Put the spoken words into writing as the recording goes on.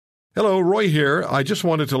Hello, Roy here. I just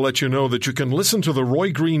wanted to let you know that you can listen to The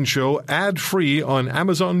Roy Green Show ad-free on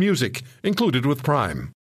Amazon Music, included with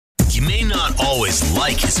Prime. You may not always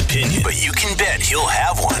like his opinion, but you can bet he'll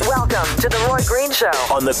have one. Welcome to The Roy Green Show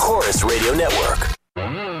on the Chorus Radio Network.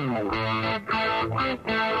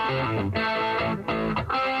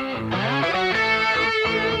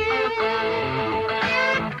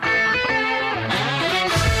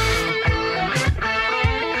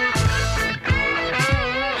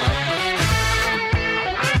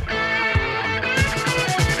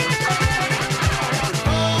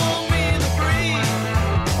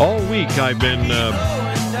 All week I've been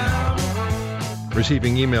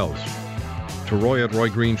receiving emails to Roy at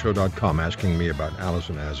RoyGreenshow.com asking me about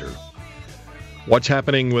Allison Azar. What's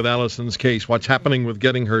happening with Allison's case? What's happening with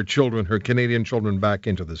getting her children, her Canadian children, back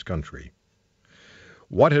into this country?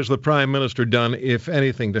 What has the Prime Minister done, if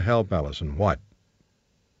anything, to help Allison? What?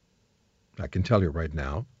 I can tell you right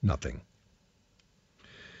now, nothing.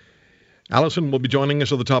 Allison will be joining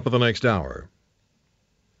us at the top of the next hour.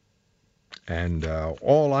 And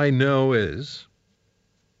all I know is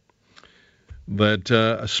that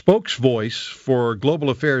a spokesvoice for Global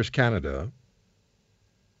Affairs Canada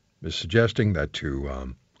is suggesting that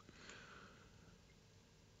to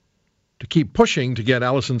keep pushing to get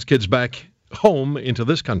Allison's kids back home into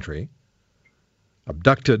this country,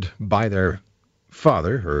 abducted by their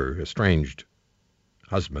father, her estranged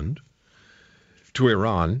husband, to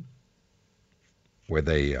Iran, where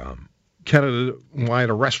they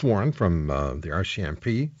Canada-wide arrest warrant from the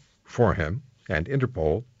RCMP for him and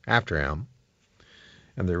Interpol after him.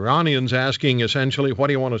 And the Iranians asking essentially, what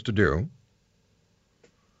do you want us to do?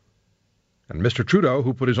 And Mr. Trudeau,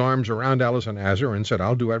 who put his arms around Allison Azar and said,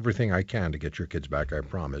 I'll do everything I can to get your kids back, I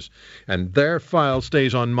promise. And their file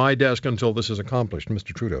stays on my desk until this is accomplished.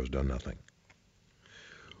 Mr. Trudeau's done nothing.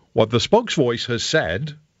 What the spokesvoice has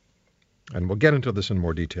said, and we'll get into this in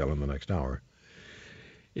more detail in the next hour,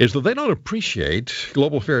 is that they don't appreciate,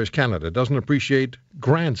 Global Affairs Canada doesn't appreciate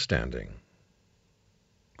grandstanding.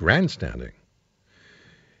 Grandstanding.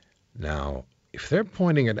 Now, if they're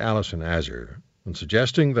pointing at Allison Azar and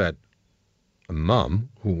suggesting that a mom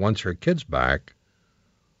who wants her kids back,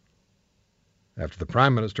 after the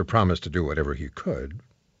Prime Minister promised to do whatever he could,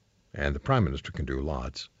 and the Prime Minister can do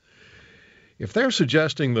lots, if they're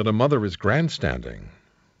suggesting that a mother is grandstanding,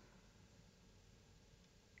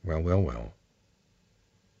 well.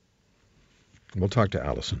 We'll talk to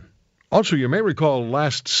Allison. Also, you may recall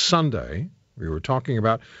last Sunday, we were talking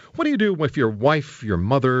about what do you do if your wife, your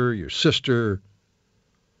mother, your sister,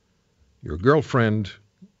 your girlfriend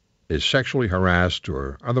is sexually harassed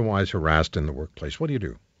or otherwise harassed in the workplace? What do you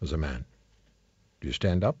do as a man? Do you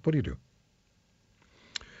stand up? What do you do?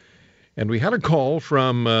 And we had a call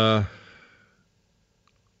from a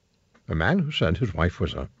man who said his wife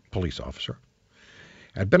was a police officer,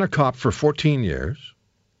 had been a cop for 14 years,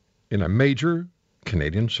 in a major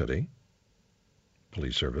Canadian city,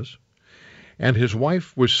 police service, and his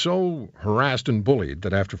wife was so harassed and bullied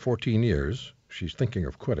that after 14 years, she's thinking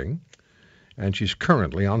of quitting, and she's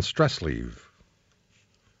currently on stress leave.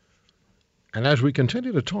 And as we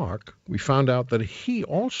continue to talk, we found out that he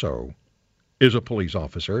also is a police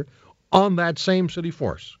officer on that same city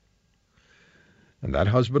force. And that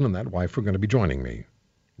husband and that wife are going to be joining me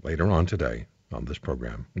later on today on this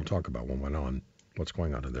program. We'll talk about what went on, what's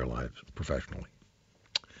going on in their lives professionally.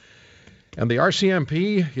 And the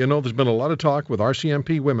RCMP, you know, there's been a lot of talk with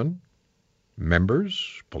RCMP women,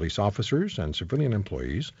 members, police officers, and civilian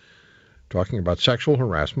employees, talking about sexual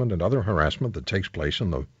harassment and other harassment that takes place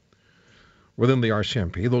within the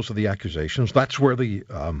RCMP. Those are the accusations. That's where the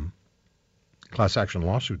class action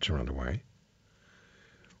lawsuits are underway.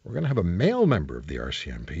 We're going to have a male member of the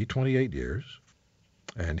RCMP, 28 years,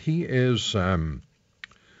 and he is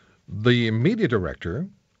the media director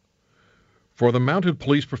for the Mounted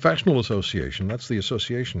Police Professional Association. That's the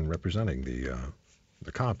association representing the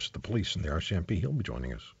cops, the police, and the RCMP. He'll be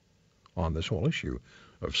joining us on this whole issue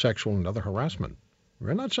of sexual and other harassment.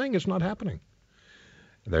 We're not saying it's not happening.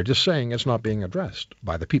 They're just saying it's not being addressed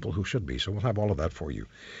by the people who should be. So we'll have all of that for you.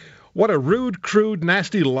 What a rude, crude,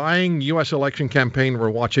 nasty, lying U.S. election campaign we're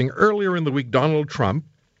watching. Earlier in the week, Donald Trump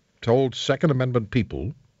told Second Amendment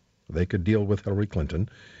people they could deal with Hillary Clinton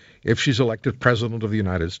if she's elected president of the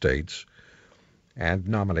United States and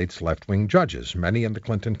nominates left-wing judges. Many in the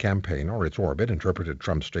Clinton campaign or its orbit interpreted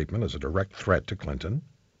Trump's statement as a direct threat to Clinton.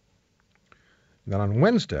 Then on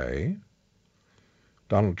Wednesday,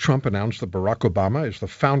 Donald Trump announced that Barack Obama is the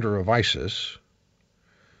founder of ISIS,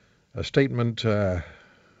 a statement, Donald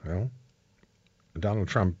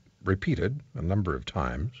Trump repeated a number of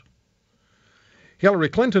times. Hillary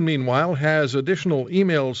Clinton, meanwhile, has additional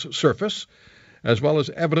emails surface, as well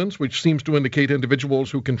as evidence which seems to indicate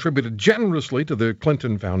individuals who contributed generously to the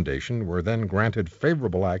Clinton Foundation were then granted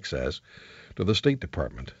favorable access to the State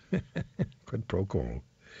Department. Quid pro quo.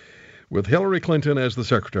 With Hillary Clinton as the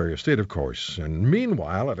Secretary of State, of course. And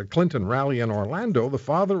meanwhile, at a Clinton rally in Orlando, the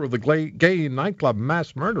father of the gay nightclub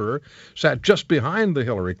mass murderer sat just behind the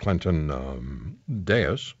Hillary Clinton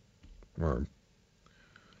dais,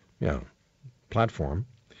 platform,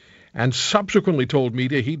 and subsequently told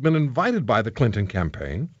media he'd been invited by the Clinton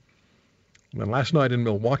campaign. And last night in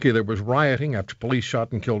Milwaukee, there was rioting after police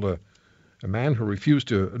shot and killed a man who refused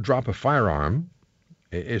to drop a firearm.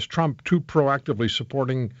 Is Trump too proactively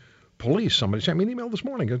supporting police? Somebody sent me an email this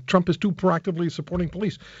morning. Trump is too proactively supporting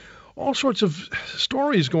police. All sorts of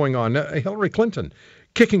stories going on. Hillary Clinton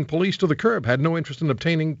kicking police to the curb, had no interest in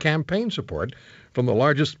obtaining campaign support from the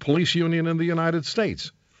largest police union in the United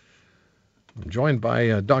States. I'm joined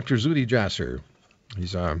by Dr. Zuhdi Jasser.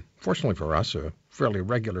 He's, fortunately for us, a fairly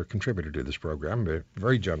regular contributor to this program,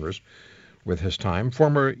 very generous with his time.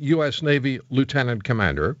 Former U.S. Navy Lieutenant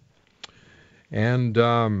Commander. And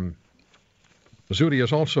Zuhdi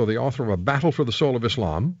is also the author of A Battle for the Soul of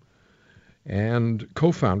Islam and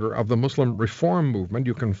co-founder of the Muslim Reform Movement.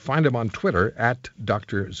 You can find him on Twitter at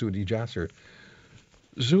Dr. Zuhdi Jasser.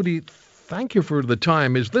 Zuhdi, thank you for the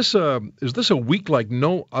time. Is this a week like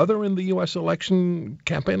no other in the U.S. election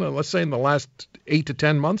campaign, let's say in the last 8 to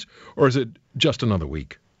 10 months, or is it just another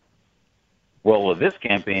week? Well, with this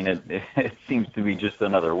campaign, it seems to be just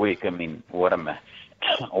another week. I mean, what a mess.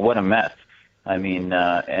 What a mess. I mean,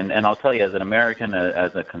 and I'll tell you, as an American,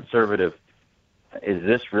 as a conservative, is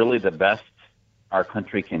this really the best our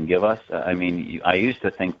country can give us? I mean, I used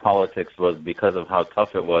to think politics was, because of how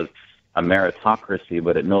tough it was, a meritocracy,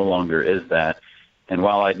 but it no longer is that. And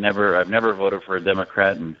while I've never voted for a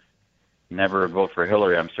Democrat and never vote for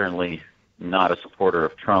Hillary, I'm certainly not a supporter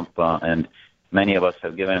of Trump, and many of us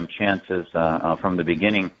have given him chances from the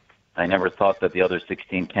beginning. I never thought that the other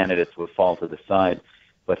 16 candidates would fall to the side.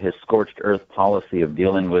 But his scorched earth policy of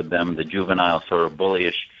dealing with them, the juvenile sort of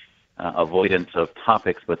bullyish avoidance of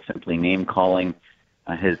topics, but simply name-calling,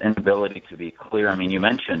 his inability to be clear. I mean, you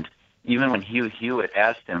mentioned, even when Hugh Hewitt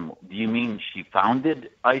asked him, do you mean she founded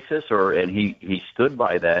ISIS? And he stood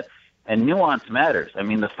by that. And nuance matters. I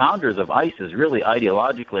mean, the founders of ISIS really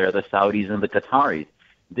ideologically are the Saudis and the Qataris.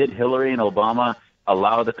 Did Hillary and Obama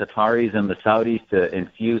allow the Qataris and the Saudis to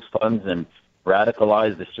infuse funds and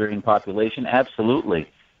radicalize the Syrian population? Absolutely.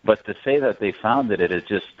 But to say that they founded it is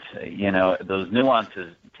just, those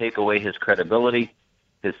nuances take away his credibility,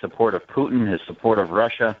 his support of Putin, his support of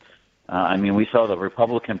Russia. I mean, we saw the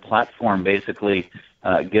Republican platform basically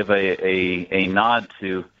give a nod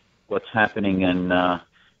to what's happening in the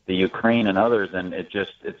Ukraine and others, and it's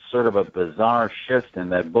sort of a bizarre shift in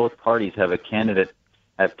that both parties have candidates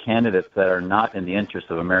that are not in the interest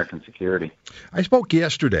of American security. I spoke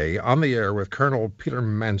yesterday on the air with Colonel Peter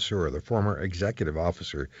Mansour, the former executive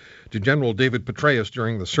officer to General David Petraeus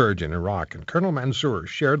during the surge in Iraq. And Colonel Mansour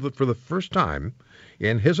shared that for the first time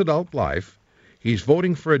in his adult life, he's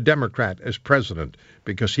voting for a Democrat as president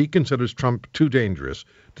because he considers Trump too dangerous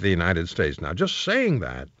to the United States. Now, just saying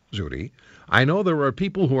that, Zuhdi, I know there are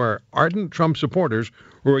people who are ardent Trump supporters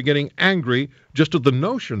who are getting angry just at the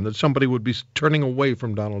notion that somebody would be turning away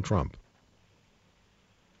from Donald Trump.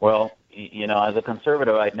 Well, as a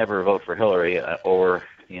conservative, I'd never vote for Hillary or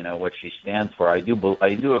what she stands for. I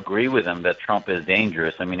do agree with him that Trump is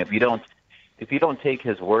dangerous. I mean, if you don't take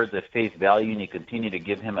his words at face value and you continue to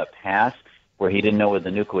give him a pass where he didn't know what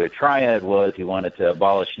the nuclear triad was, he wanted to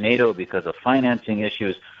abolish NATO because of financing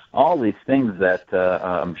issues, all these things that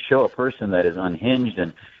show a person that is unhinged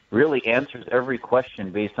and really answers every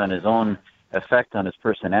question based on his own effect on his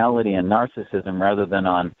personality and narcissism rather than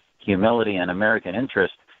on humility and American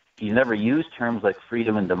interest. He's never used terms like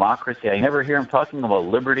freedom and democracy. I never hear him talking about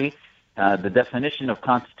liberty, the definition of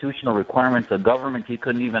constitutional requirements of government. He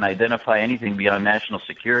couldn't even identify anything beyond national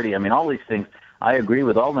security. I mean, all these things, I agree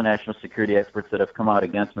with all the national security experts that have come out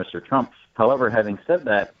against Mr. Trump. However, having said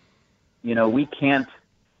that, we can't,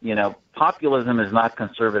 populism is not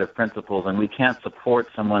conservative principles, and we can't support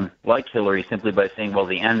someone like Hillary simply by saying, well,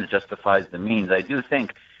 the end justifies the means. I do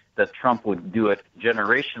think that Trump would do a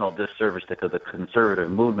generational disservice to the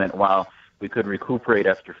conservative movement while we could recuperate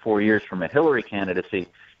after 4 years from a Hillary candidacy.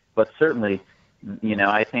 But certainly,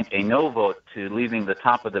 I think a no vote to leaving the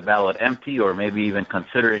top of the ballot empty or maybe even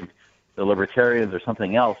considering the libertarians or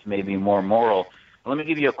something else may be more moral. Let me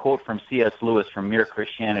give you a quote from C.S. Lewis from Mere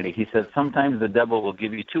Christianity. He said, sometimes the devil will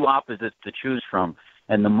give you two opposites to choose from,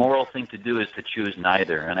 and the moral thing to do is to choose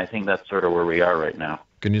neither. And I think that's sort of where we are right now.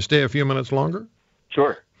 Can you stay a few minutes longer?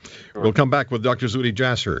 Sure. We'll come back with Dr. Zuhdi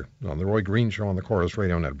Jasser on the Roy Green Show on the Corus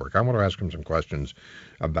Radio Network. I want to ask him some questions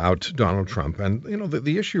about Donald Trump and,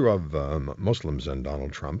 the issue of Muslims and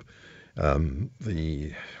Donald Trump.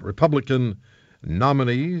 The Republican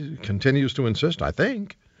nominee continues to insist, I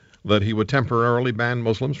think, that he would temporarily ban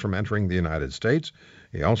Muslims from entering the United States.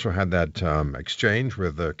 He also had that exchange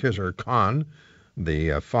with Khizr Khan,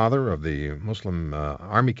 the father of the Muslim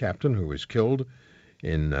army captain who was killed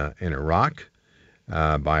in Iraq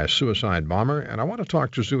by a suicide bomber. And I want to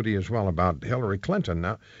talk to Zuhdi as well about Hillary Clinton.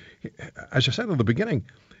 Now, as I said at the beginning,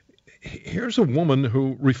 here's a woman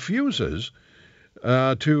who refuses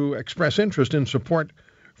to express interest in support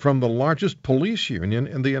from the largest police union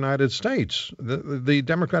in the United States. The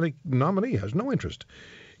Democratic nominee has no interest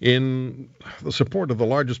in the support of the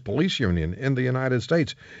largest police union in the United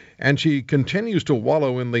States. And she continues to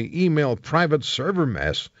wallow in the email private server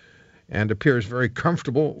mess and appears very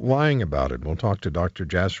comfortable lying about it. We'll talk to Dr.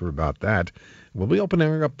 Jasser about that. We'll be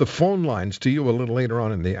opening up the phone lines to you a little later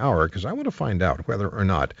on in the hour because I want to find out whether or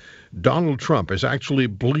not Donald Trump is actually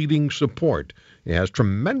bleeding support. He has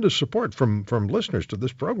tremendous support from listeners to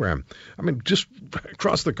this program. I mean, just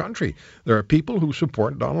across the country, there are people who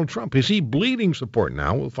support Donald Trump. Is he bleeding support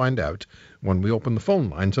now? We'll find out when we open the phone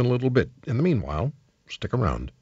lines in a little bit. In the meanwhile, stick around.